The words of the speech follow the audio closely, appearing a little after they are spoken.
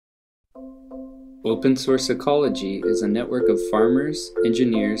Open Source Ecology is a network of farmers,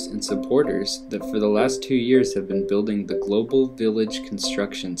 engineers, and supporters that for the last 2 years have been building the Global Village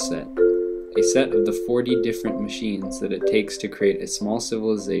Construction Set, a set of the 40 different machines that it takes to create a small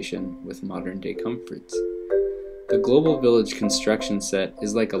civilization with modern-day comforts. The Global Village Construction Set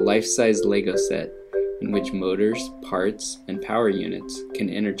is like a life-size Lego set in which motors, parts, and power units can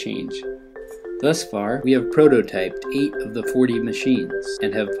interchange. Thus far, we have prototyped 8 of the 40 machines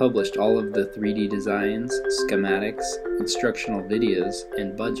and have published all of the 3D designs, schematics, instructional videos,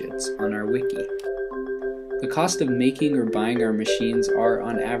 and budgets on our wiki. The cost of making or buying our machines are,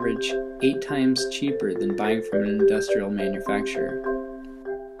 on average, 8 times cheaper than buying from an industrial manufacturer.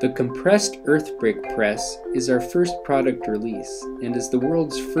 The compressed earth brick press is our first product release and is the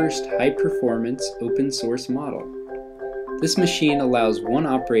world's first high-performance open-source model. This machine allows one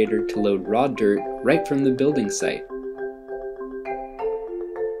operator to load raw dirt right from the building site.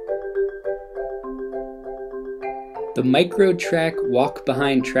 The MicroTrack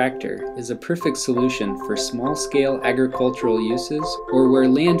walk-behind tractor is a perfect solution for small-scale agricultural uses or where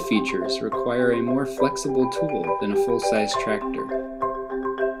land features require a more flexible tool than a full-size tractor.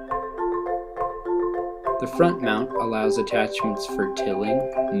 The front mount allows attachments for tilling,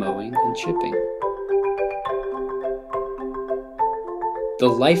 mowing, and chipping. The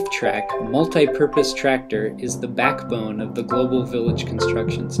LifeTrack multi-purpose tractor is the backbone of the Global Village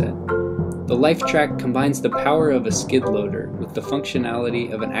Construction Set. The LifeTrack combines the power of a skid loader with the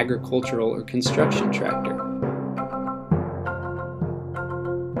functionality of an agricultural or construction tractor.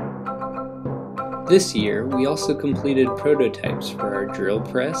 This year, we also completed prototypes for our drill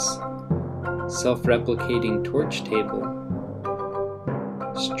press, self-replicating torch table,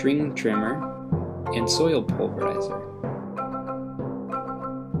 string trimmer, and soil pulverizer.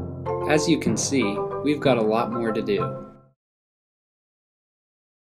 As you can see, we've got a lot more to do.